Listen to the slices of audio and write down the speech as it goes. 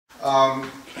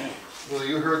Well,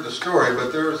 you heard the story,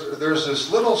 but there's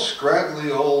this little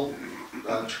scraggly old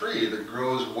tree that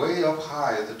grows way up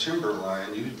high at the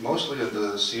timberline, mostly in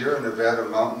the Sierra Nevada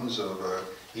mountains of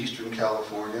eastern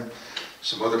California,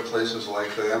 some other places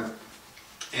like that.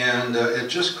 And it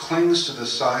just clings to the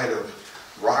side of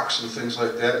rocks and things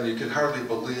like that, and you can hardly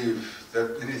believe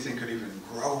that anything could even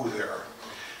grow there.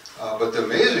 But the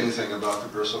amazing thing about the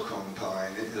bristlecone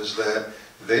pine is that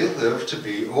they live to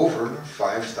be over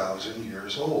 5,000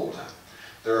 years old.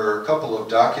 There are a couple of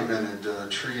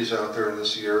documented trees out there in the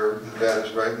Sierra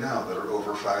Nevadas right now that are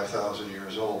over 5,000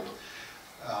 years old.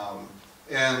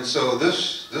 And so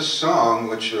this song,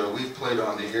 which we've played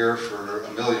on the air for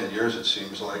a million years, it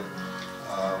seems like,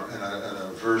 in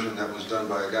a version that was done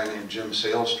by a guy named Jim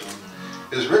Sailstrom,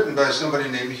 is written by somebody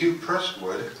named Hugh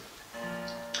Prestwood.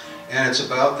 And it's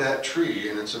about that tree,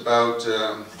 and it's about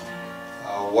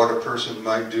what a person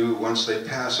might do once they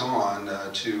pass on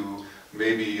to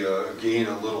maybe gain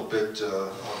a little bit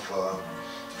of,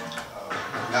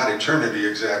 not eternity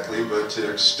exactly, but to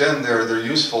extend their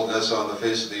usefulness on the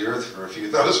face of the earth for a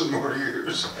few thousand more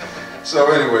years.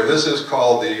 So anyway, this is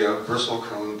called the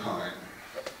Bristlecone Pine.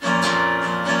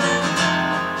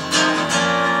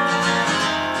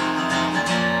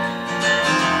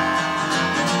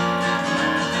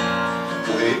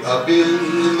 Way up in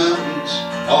the mountains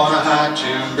on a high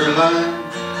timberline,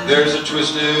 there's a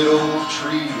twisted old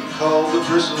tree called the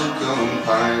bristlecone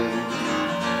pine.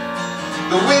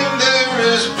 The wind there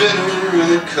is bitter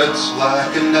and it cuts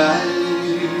like a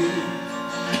knife,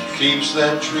 keeps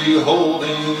that tree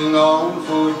holding on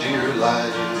for dear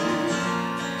life.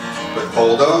 But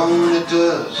hold on it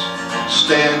does,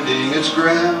 standing its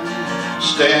ground,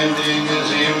 standing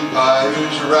as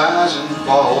empires rise and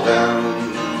fall down.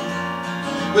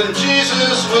 When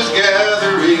Jesus was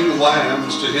gathering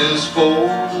lambs to his fold,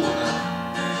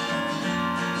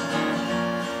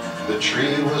 the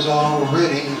tree was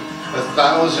already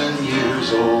 1,000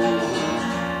 years old.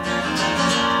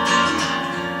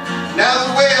 Now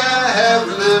the way I have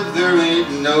lived, there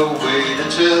ain't no way to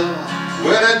tell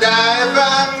when I die if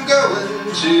I'm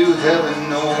going to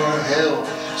heaven or hell.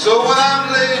 So when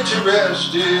I'm laid to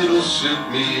rest, it'll suit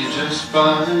me just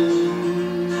fine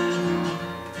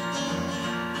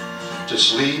to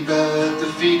sleep at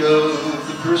the feet of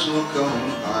the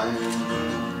bristlecone pine.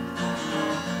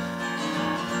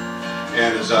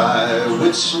 And as I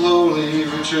would slowly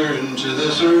return to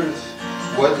this earth,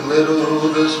 what little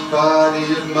this body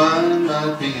of mine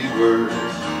might be worth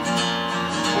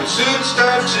would soon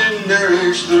start to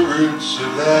nourish the roots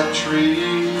of that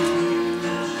tree,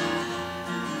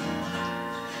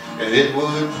 and it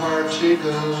would partake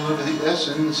of the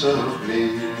essence of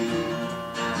me.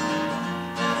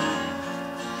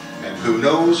 And who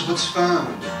knows what's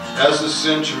found as the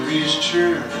centuries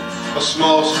churn, a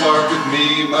small spark of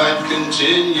me might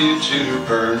continue to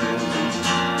burn,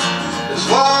 as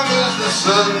long as the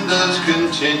sun does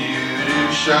continue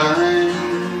to shine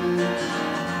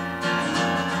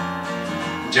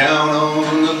down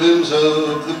on the limbs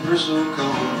of the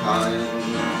bristlecone pine.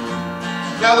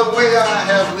 Now the way I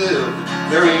have lived,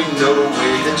 there ain't no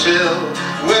way to tell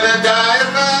when I die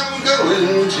if I'm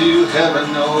going to heaven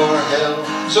or hell.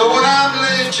 So when I'm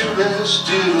laid to rest,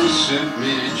 it'll suit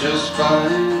me just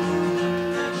fine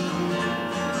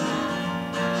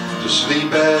to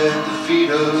sleep at the feet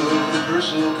of the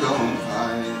bristlecone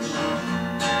pine.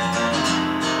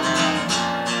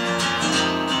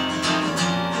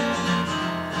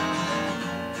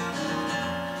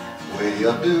 Way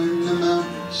up in the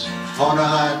mountains on a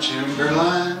high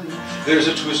timberline, there's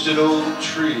a twisted old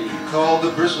tree called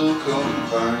the bristlecone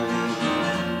pine.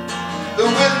 The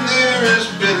wind there is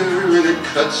bitter and it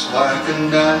cuts like a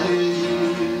knife,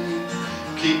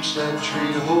 keeps that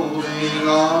tree holding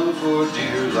on for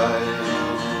dear life.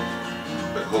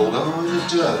 But hold on it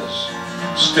does,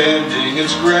 standing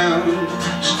its ground,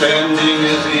 standing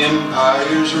as the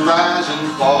empires rise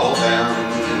and fall down.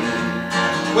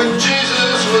 When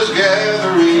Jesus was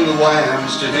gathering the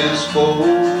lambs to his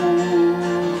fold,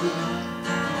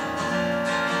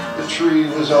 the tree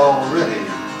was already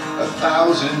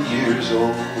 1,000 years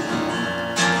old.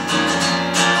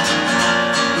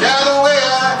 Now the way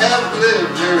I have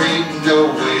lived, there ain't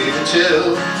no way to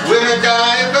tell when I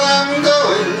die if I'm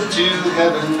going to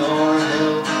heaven or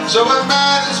hell. So I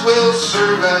might as well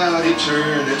serve out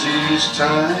eternity's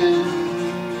time,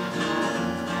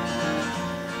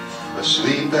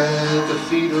 asleep at the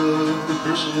feet of the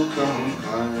bristlecone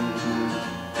pine.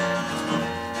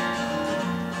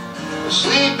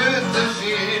 Asleep at the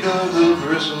feet of the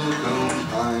bristlecone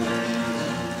pine.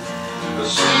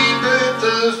 Asleep at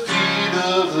the feet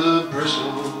of the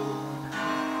bristlecone